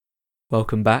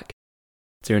Welcome back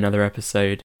to another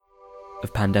episode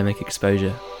of Pandemic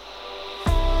Exposure,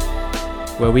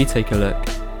 where we take a look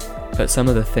at some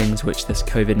of the things which this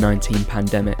COVID-19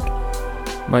 pandemic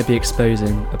might be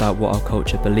exposing about what our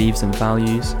culture believes and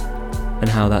values and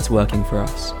how that's working for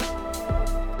us.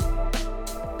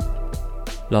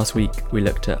 Last week we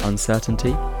looked at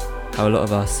uncertainty, how a lot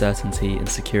of our certainty and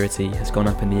security has gone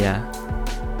up in the air,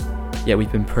 yet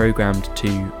we've been programmed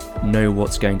to know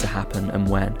what's going to happen and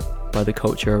when by the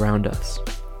culture around us,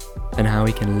 and how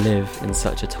we can live in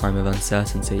such a time of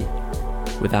uncertainty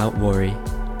without worry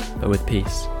but with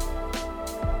peace.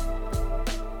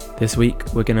 This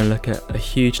week we're going to look at a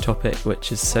huge topic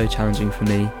which is so challenging for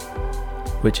me,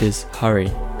 which is hurry.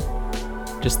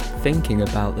 Just thinking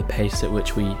about the pace at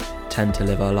which we tend to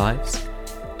live our lives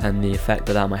and the effect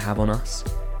that might have on us,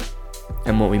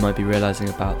 and what we might be realising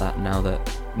about that now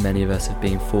that many of us are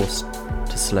being forced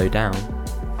to slow down,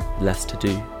 less to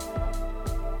do.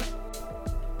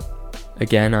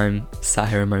 Again, I'm sat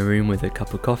here in my room with a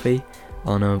cup of coffee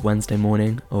on a Wednesday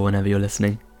morning or whenever you're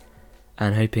listening,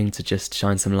 and hoping to just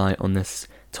shine some light on this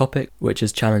topic which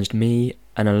has challenged me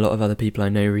and a lot of other people I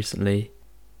know recently,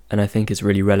 and I think is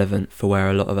really relevant for where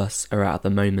a lot of us are at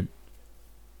the moment.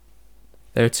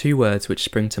 There are two words which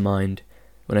spring to mind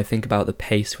when I think about the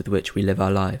pace with which we live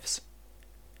our lives: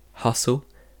 hustle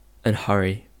and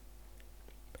hurry.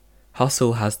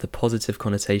 Hustle has the positive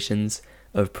connotations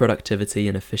of productivity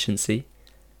and efficiency.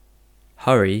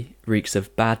 Hurry reeks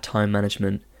of bad time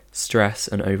management, stress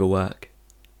and overwork.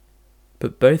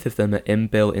 But both of them are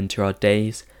inbuilt into our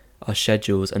days, our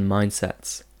schedules and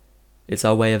mindsets. It's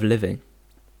our way of living.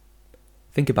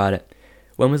 Think about it.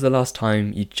 When was the last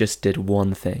time you just did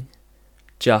one thing?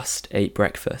 Just ate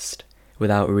breakfast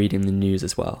without reading the news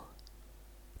as well.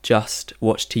 Just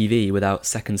watched TV without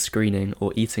second screening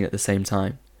or eating at the same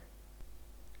time.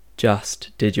 Just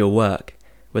did your work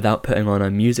without putting on a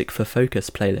music for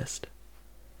focus playlist.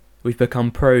 We've become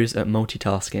pros at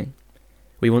multitasking.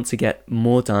 We want to get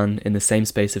more done in the same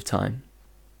space of time.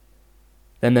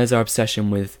 Then there's our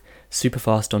obsession with super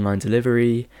fast online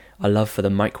delivery, our love for the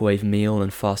microwave meal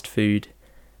and fast food,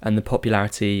 and the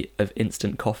popularity of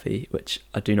instant coffee, which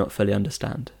I do not fully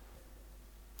understand.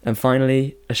 And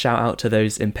finally, a shout out to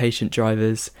those impatient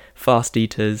drivers, fast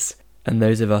eaters, and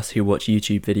those of us who watch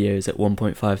YouTube videos at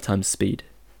 1.5 times speed.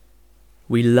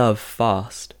 We love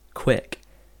fast, quick,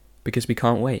 because we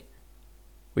can't wait.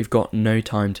 We've got no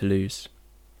time to lose.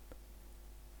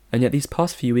 And yet these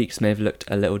past few weeks may have looked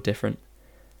a little different.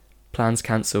 Plans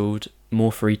cancelled,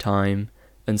 more free time,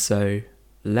 and so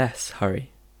less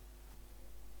hurry.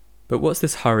 But what's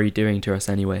this hurry doing to us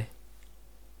anyway?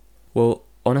 Well,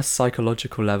 on a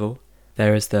psychological level,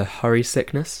 there is the hurry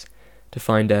sickness,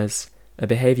 defined as a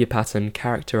behaviour pattern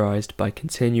characterised by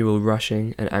continual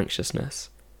rushing and anxiousness,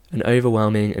 an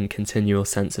overwhelming and continual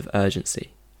sense of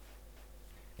urgency.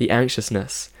 The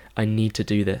anxiousness, I need to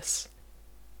do this.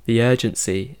 The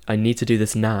urgency, I need to do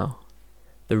this now.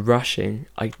 The rushing,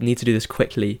 I need to do this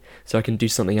quickly so I can do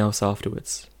something else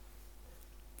afterwards.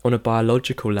 On a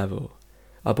biological level,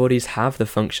 our bodies have the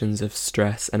functions of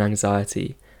stress and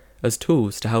anxiety as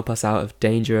tools to help us out of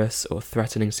dangerous or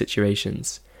threatening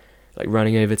situations, like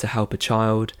running over to help a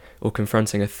child or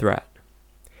confronting a threat.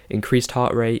 Increased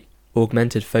heart rate,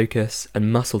 augmented focus,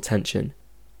 and muscle tension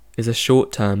is a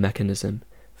short-term mechanism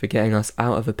for getting us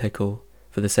out of a pickle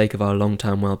for the sake of our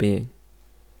long-term well-being.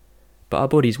 But our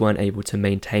bodies weren't able to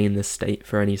maintain this state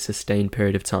for any sustained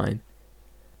period of time.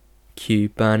 Cue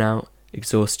burnout,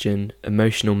 exhaustion,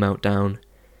 emotional meltdown.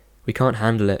 We can't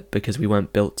handle it because we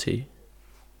weren't built to.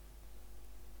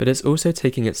 But it's also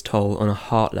taking its toll on a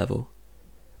heart level,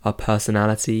 our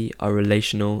personality, our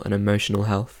relational and emotional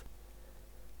health.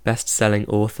 Best-selling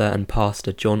author and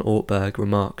pastor John Ortberg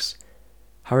remarks,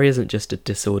 hurry isn't just a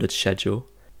disordered schedule,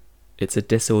 it's a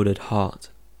disordered heart.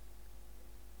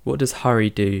 What does hurry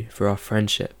do for our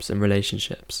friendships and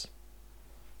relationships?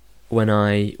 When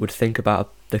I would think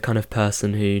about the kind of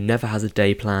person who never has a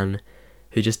day plan,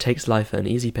 who just takes life at an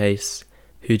easy pace,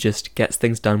 who just gets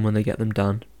things done when they get them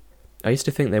done, I used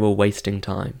to think they were wasting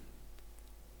time.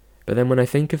 But then when I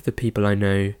think of the people I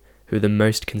know who are the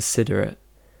most considerate,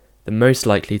 the most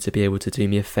likely to be able to do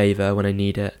me a favour when I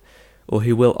need it, or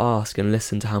who will ask and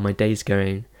listen to how my day's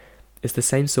going, it's the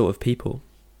same sort of people.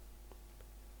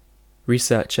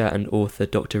 Researcher and author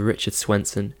Dr. Richard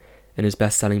Swenson, in his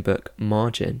best-selling book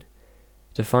Margin,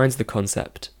 defines the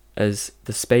concept as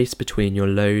the space between your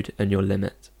load and your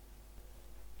limit.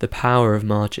 The power of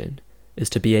margin is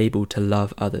to be able to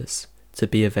love others, to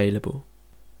be available.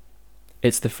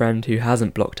 It's the friend who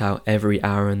hasn't blocked out every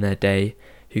hour in their day,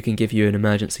 who can give you an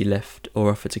emergency lift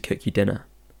or offer to cook you dinner.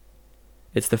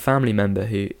 It's the family member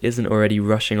who isn't already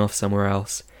rushing off somewhere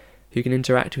else, who can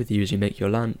interact with you as you make your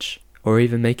lunch, or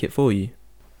even make it for you.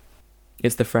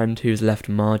 It's the friend who's left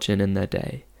margin in their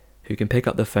day, who can pick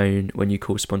up the phone when you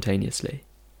call spontaneously.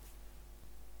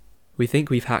 We think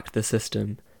we've hacked the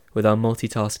system with our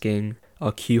multitasking,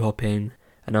 our queue hopping,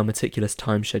 and our meticulous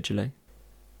time scheduling.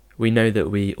 We know that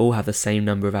we all have the same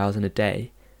number of hours in a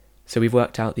day, so we've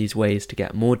worked out these ways to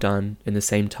get more done in the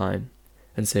same time,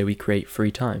 and so we create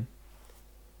free time.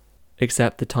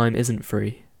 Except the time isn't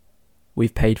free.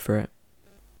 We've paid for it.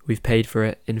 We've paid for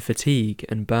it in fatigue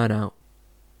and burnout.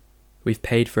 We've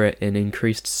paid for it in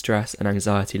increased stress and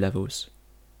anxiety levels.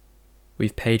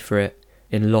 We've paid for it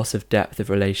in loss of depth of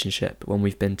relationship when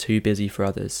we've been too busy for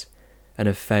others and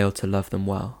have failed to love them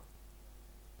well.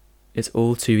 It's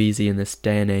all too easy in this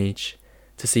day and age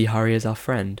to see hurry as our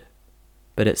friend,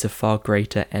 but it's a far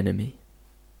greater enemy.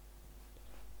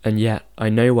 And yet, I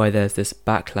know why there's this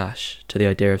backlash to the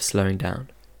idea of slowing down.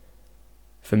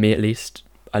 For me at least,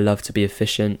 I love to be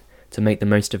efficient, to make the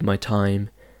most of my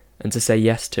time, and to say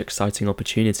yes to exciting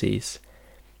opportunities.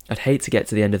 I'd hate to get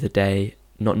to the end of the day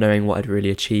not knowing what I'd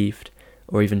really achieved,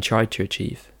 or even tried to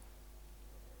achieve.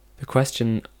 The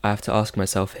question I have to ask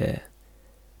myself here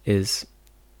is,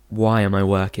 why am I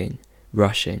working,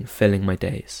 rushing, filling my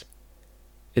days?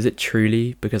 Is it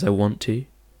truly because I want to,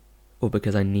 or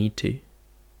because I need to?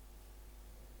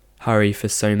 Hurry, for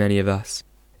so many of us,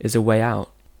 is a way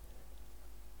out.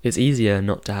 It's easier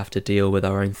not to have to deal with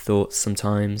our own thoughts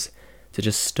sometimes, to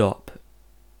just stop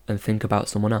and think about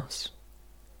someone else.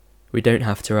 We don't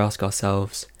have to ask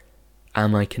ourselves,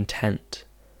 am I content?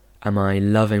 Am I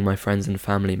loving my friends and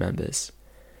family members?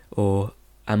 Or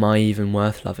am I even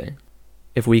worth loving?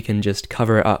 If we can just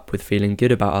cover it up with feeling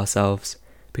good about ourselves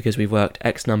because we've worked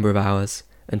X number of hours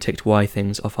and ticked Y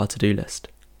things off our to-do list.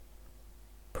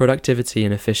 Productivity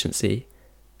and efficiency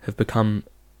have become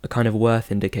a kind of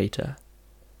worth indicator.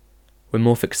 We're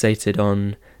more fixated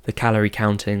on the calorie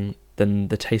counting than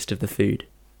the taste of the food,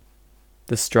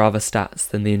 the Strava stats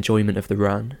than the enjoyment of the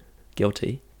run,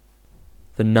 guilty,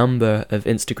 the number of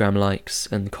Instagram likes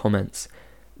and comments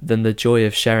than the joy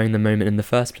of sharing the moment in the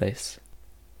first place.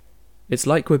 It's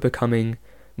like we're becoming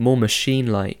more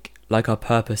machine-like our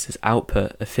purpose is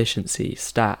output, efficiency,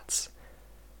 stats.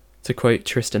 To quote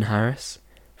Tristan Harris,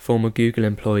 former Google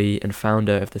employee and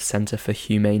founder of the Center for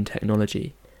Humane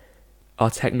Technology, our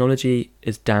technology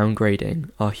is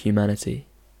downgrading our humanity.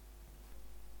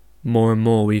 More and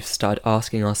more we've started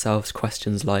asking ourselves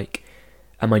questions like,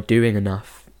 am I doing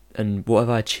enough? And what have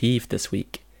I achieved this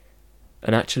week?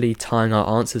 And actually tying our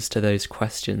answers to those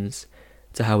questions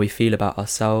to how we feel about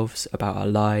ourselves, about our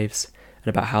lives, and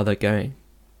about how they're going.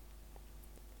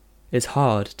 It's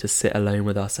hard to sit alone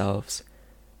with ourselves,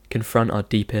 confront our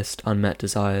deepest unmet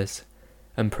desires,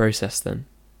 and process them,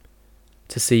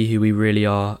 to see who we really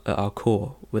are at our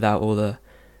core without all the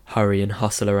hurry and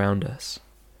hustle around us.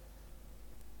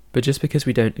 But just because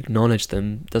we don't acknowledge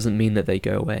them doesn't mean that they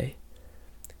go away.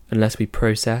 Unless we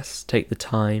process, take the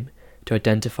time to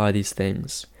identify these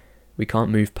things, we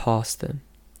can't move past them.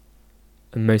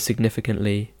 And most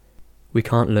significantly, we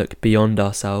can't look beyond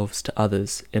ourselves to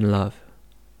others in love.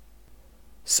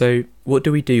 So, what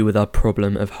do we do with our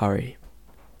problem of hurry?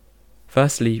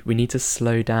 Firstly, we need to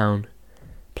slow down,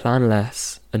 plan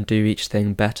less, and do each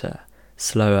thing better,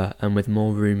 slower, and with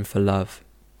more room for love.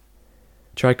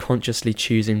 Try consciously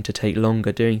choosing to take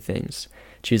longer doing things,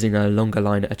 choosing a longer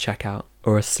line at a checkout,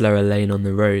 or a slower lane on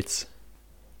the roads.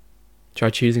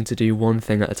 Try choosing to do one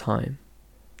thing at a time.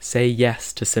 Say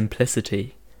yes to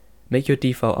simplicity. Make your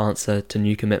default answer to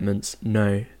new commitments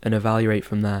no, and evaluate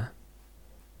from there.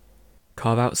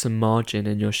 Carve out some margin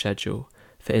in your schedule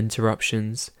for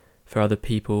interruptions, for other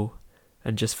people,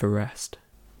 and just for rest.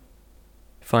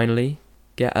 Finally,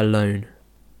 get alone.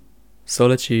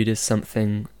 Solitude is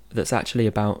something that's actually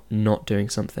about not doing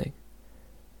something.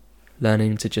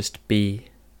 Learning to just be,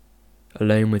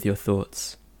 alone with your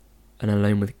thoughts, and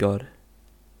alone with God.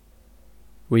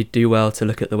 We'd do well to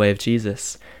look at the way of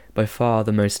Jesus, by far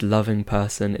the most loving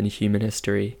person in human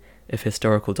history, if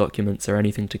historical documents are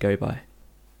anything to go by.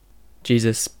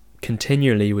 Jesus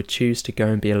continually would choose to go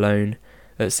and be alone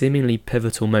at seemingly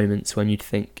pivotal moments when you'd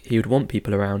think he would want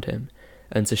people around him,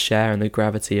 and to share in the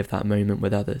gravity of that moment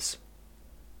with others.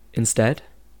 Instead,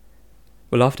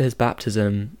 well, after his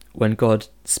baptism, when God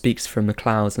speaks from the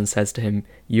clouds and says to him,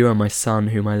 "You are my son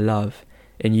whom I love,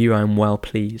 in you I am well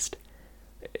pleased,"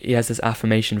 he has this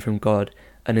affirmation from God,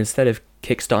 and instead of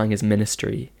kickstarting his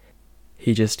ministry,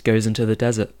 he just goes into the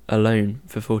desert alone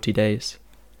for 40 days.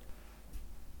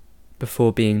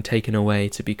 Before being taken away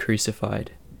to be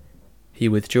crucified, he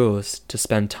withdraws to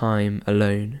spend time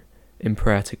alone in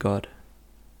prayer to God.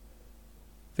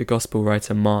 the Gospel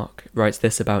writer Mark writes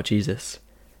this about Jesus.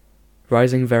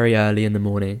 Rising very early in the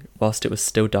morning, whilst it was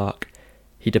still dark,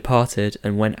 he departed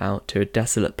and went out to a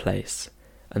desolate place,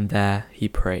 and there he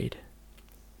prayed.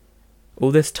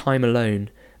 All this time alone,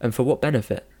 and for what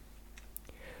benefit?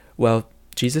 Well,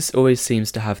 Jesus always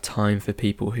seems to have time for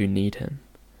people who need him.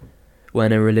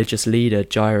 When a religious leader,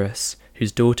 Jairus,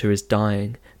 whose daughter is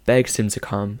dying, begs him to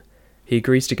come, he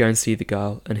agrees to go and see the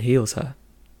girl and heals her.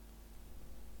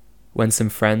 When some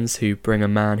friends who bring a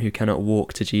man who cannot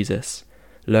walk to Jesus,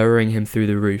 lowering him through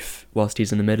the roof whilst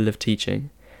he's in the middle of teaching,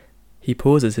 he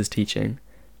pauses his teaching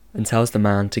and tells the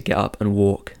man to get up and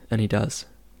walk, and he does.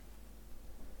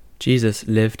 Jesus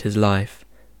lived his life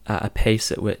at a pace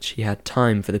at which he had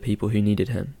time for the people who needed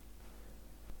him.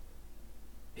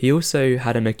 He also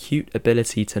had an acute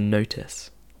ability to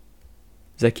notice.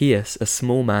 Zacchaeus, a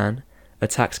small man, a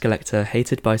tax collector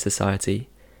hated by society,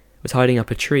 was hiding up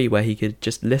a tree where he could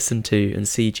just listen to and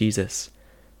see Jesus.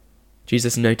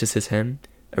 Jesus notices him,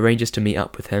 arranges to meet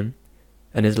up with him,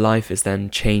 and his life is then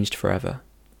changed forever.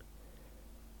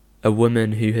 A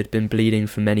woman who had been bleeding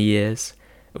for many years,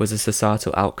 was a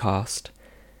societal outcast,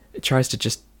 tries to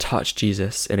just touch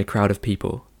Jesus in a crowd of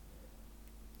people.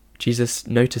 Jesus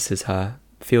notices her,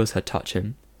 feels her touch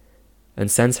him,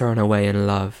 and sends her on her way in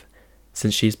love,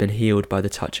 since she's been healed by the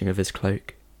touching of his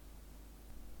cloak.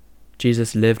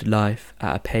 Jesus lived life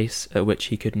at a pace at which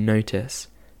he could notice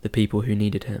the people who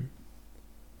needed him.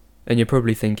 And you're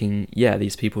probably thinking, yeah,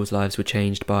 these people's lives were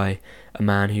changed by a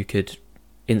man who could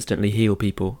instantly heal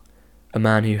people, a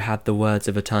man who had the words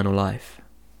of eternal life,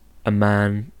 a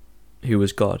man who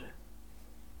was God.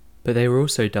 But they were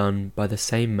also done by the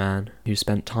same man who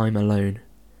spent time alone,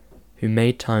 who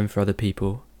made time for other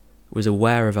people, was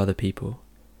aware of other people,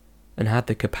 and had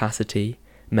the capacity,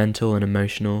 mental and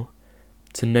emotional,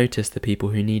 to notice the people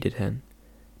who needed him,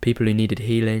 people who needed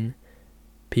healing,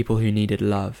 people who needed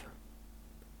love.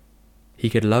 He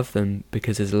could love them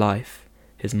because his life,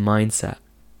 his mindset,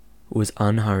 was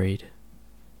unhurried.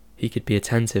 He could be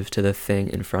attentive to the thing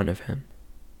in front of him.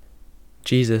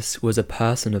 Jesus was a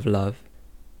person of love.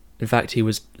 In fact, he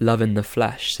was love in the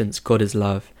flesh, since God is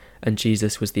love, and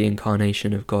Jesus was the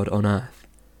incarnation of God on earth.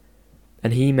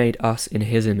 And he made us in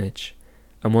his image,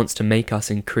 and wants to make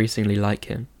us increasingly like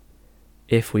him,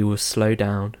 if we will slow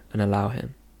down and allow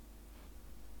him.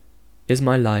 Is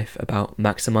my life about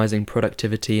maximizing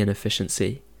productivity and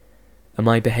efficiency? Am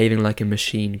I behaving like a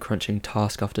machine, crunching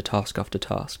task after task after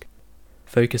task,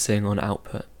 focusing on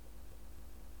output?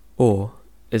 Or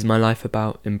is my life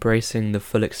about embracing the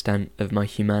full extent of my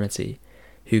humanity,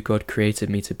 who God created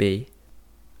me to be,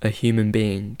 a human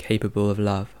being capable of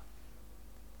love?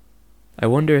 I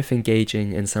wonder if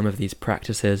engaging in some of these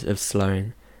practices of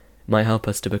slowing might help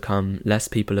us to become less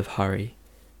people of hurry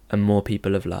and more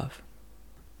people of love,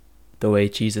 the way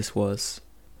Jesus was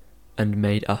and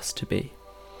made us to be.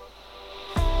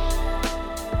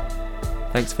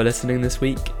 Thanks for listening this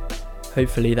week.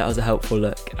 Hopefully that was a helpful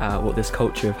look at what this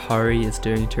culture of hurry is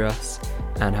doing to us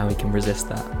and how we can resist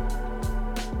that.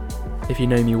 If you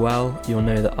know me well, you'll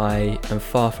know that I am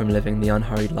far from living the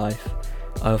unhurried life.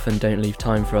 I often don't leave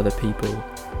time for other people,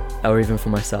 or even for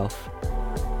myself.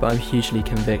 But I'm hugely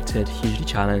convicted, hugely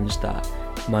challenged that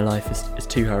my life is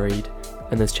too hurried,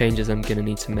 and there's changes I'm going to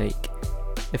need to make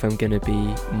if I'm going to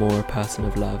be more a person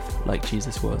of love like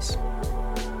Jesus was.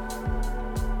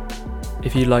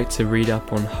 If you'd like to read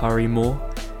up on hurry more,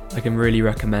 I can really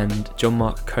recommend John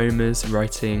Mark Comer's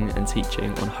writing and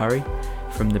teaching on hurry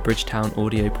from the Bridgetown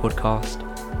Audio podcast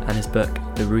and his book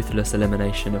The Ruthless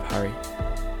Elimination of Hurry.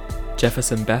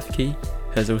 Jefferson Bethke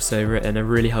has also written a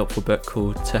really helpful book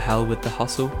called To Hell with the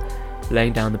Hustle,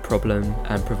 laying down the problem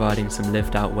and providing some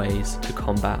lived out ways to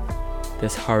combat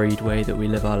this hurried way that we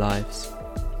live our lives.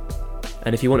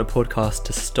 And if you want a podcast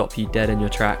to stop you dead in your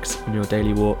tracks on your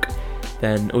daily walk,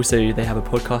 then also they have a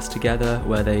podcast together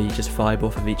where they just vibe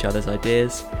off of each other's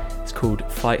ideas. It's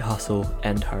called Fight Hustle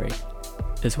End Hurry.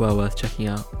 It's well worth checking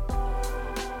out.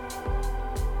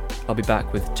 I'll be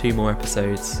back with 2 more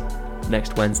episodes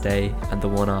next Wednesday and the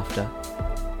one after.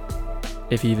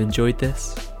 If you've enjoyed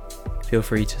this, feel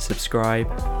free to subscribe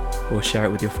or share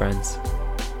it with your friends.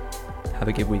 Have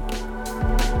a good week.